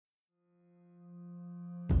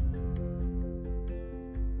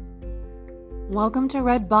Welcome to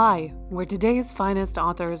Read By, where today's finest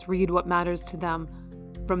authors read what matters to them,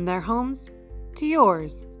 from their homes to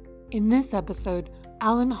yours. In this episode,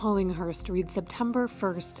 Alan Hollinghurst reads September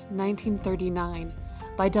 1st, 1939,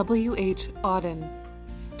 by W.H. Auden.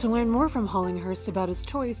 To learn more from Hollinghurst about his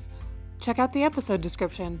choice, check out the episode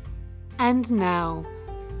description. And now,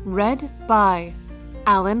 Read by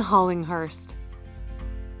Alan Hollinghurst.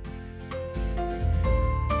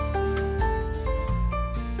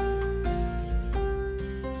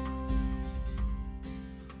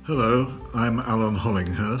 Hello, I'm Alan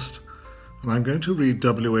Hollinghurst, and I'm going to read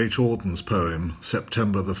W.H. Auden's poem,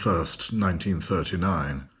 September the 1st,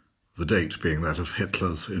 1939, the date being that of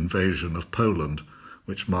Hitler's invasion of Poland,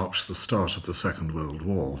 which marked the start of the Second World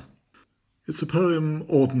War. It's a poem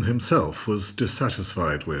Auden himself was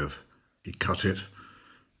dissatisfied with. He cut it,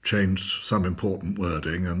 changed some important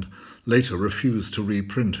wording, and later refused to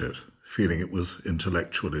reprint it, feeling it was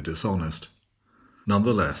intellectually dishonest.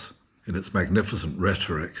 Nonetheless, in its magnificent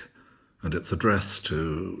rhetoric and its address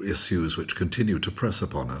to issues which continue to press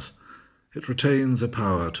upon us, it retains a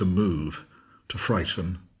power to move, to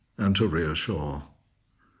frighten, and to reassure.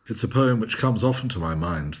 It's a poem which comes often to my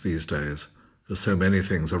mind these days, as so many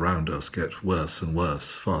things around us get worse and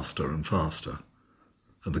worse, faster and faster,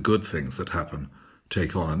 and the good things that happen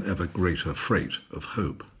take on an ever greater freight of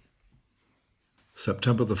hope.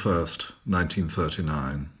 September the 1st,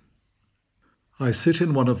 1939. I sit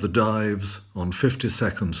in one of the dives on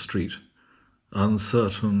 52nd Street,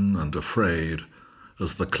 uncertain and afraid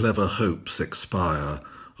as the clever hopes expire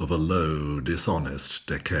of a low, dishonest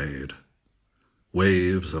decade.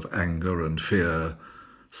 Waves of anger and fear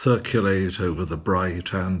circulate over the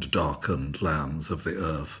bright and darkened lands of the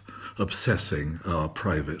earth, obsessing our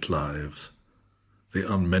private lives.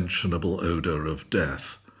 The unmentionable odour of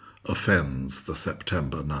death offends the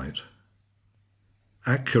September night.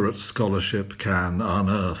 Accurate scholarship can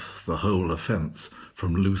unearth the whole offence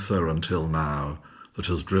from Luther until now that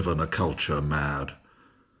has driven a culture mad.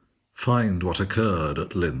 Find what occurred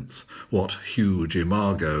at Linz, what huge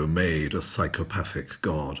imago made a psychopathic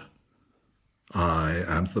god. I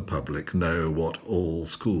and the public know what all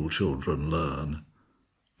school children learn.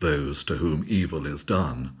 Those to whom evil is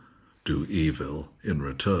done do evil in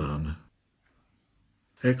return.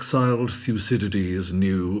 Exiled Thucydides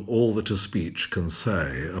knew all that a speech can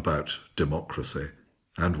say about democracy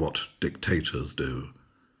and what dictators do,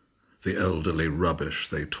 the elderly rubbish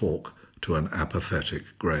they talk to an apathetic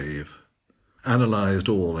grave, analysed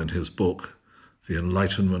all in his book, The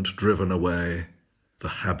Enlightenment Driven Away, the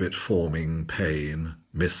habit-forming pain,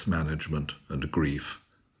 mismanagement and grief.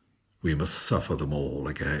 We must suffer them all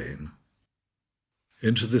again.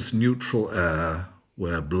 Into this neutral air,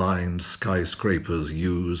 where blind skyscrapers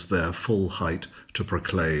use their full height to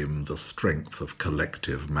proclaim the strength of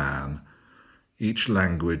collective man, each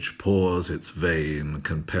language pours its vain,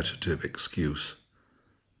 competitive excuse.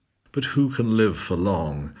 But who can live for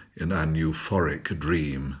long in an euphoric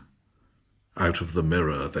dream? Out of the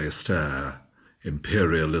mirror they stare,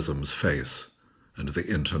 imperialism's face and the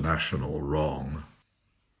international wrong.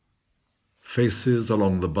 Faces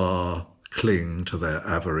along the bar cling to their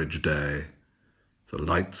average day. The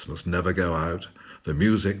lights must never go out, the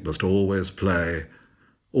music must always play.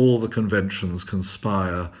 All the conventions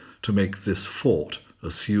conspire to make this fort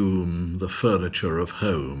assume the furniture of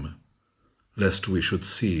home, lest we should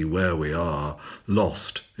see where we are,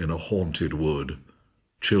 lost in a haunted wood,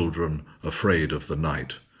 children afraid of the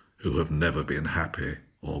night, who have never been happy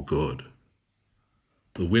or good.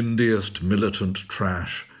 The windiest militant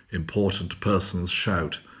trash important persons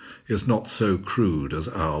shout is not so crude as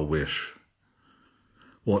our wish.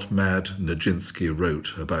 What Mad Nijinsky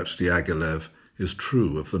wrote about Diaghilev is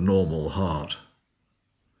true of the normal heart.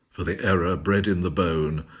 For the error bred in the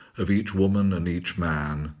bone of each woman and each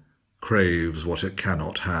man craves what it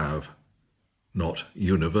cannot have, not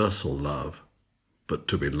universal love, but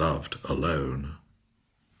to be loved alone.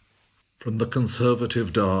 From the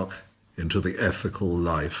conservative dark into the ethical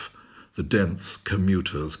life, the dense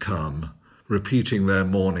commuters come, repeating their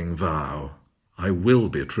morning vow, I will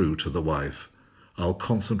be true to the wife, I'll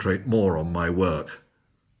concentrate more on my work,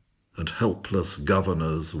 and helpless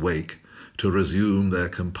governors wake to resume their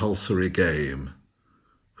compulsory game.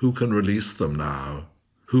 Who can release them now?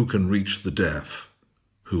 Who can reach the deaf?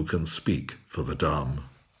 Who can speak for the dumb?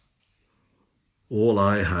 All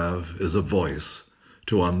I have is a voice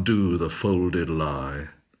to undo the folded lie,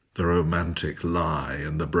 the romantic lie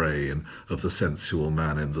in the brain of the sensual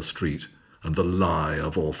man in the street, and the lie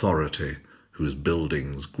of authority whose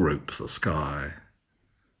buildings grope the sky.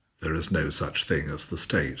 There is no such thing as the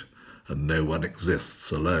state, and no one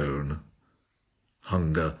exists alone.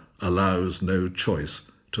 Hunger allows no choice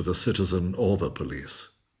to the citizen or the police.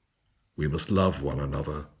 We must love one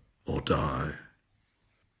another or die.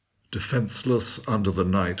 Defenceless under the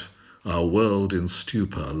night, our world in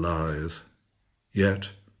stupor lies. Yet,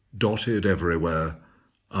 dotted everywhere,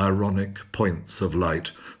 ironic points of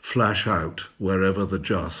light flash out wherever the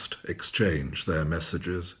just exchange their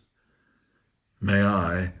messages. May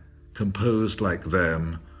I, composed like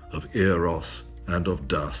them of eros and of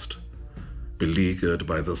dust, beleaguered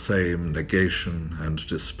by the same negation and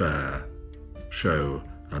despair, show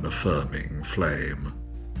an affirming flame.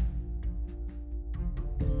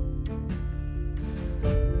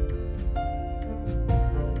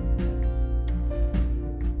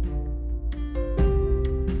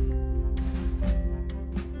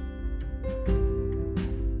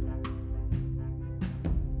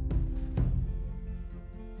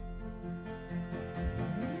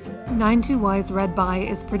 Nine Two Y's Read By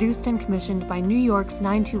is produced and commissioned by New York's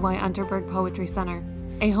 92Y Unterberg Poetry Center,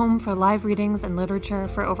 a home for live readings and literature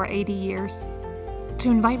for over 80 years. To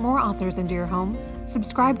invite more authors into your home,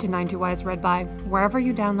 subscribe to 92Y's Read By wherever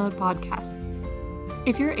you download podcasts.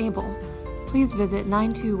 If you're able, please visit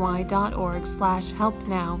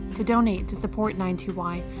 92y.org/helpnow to donate to support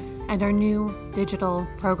 92Y and our new digital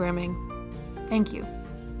programming. Thank you,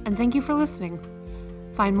 and thank you for listening.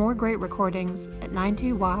 Find more great recordings at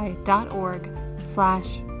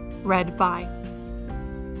 92y.org/readby.